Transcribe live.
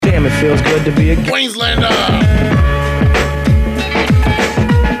Damn, it feels good to be a Queenslander.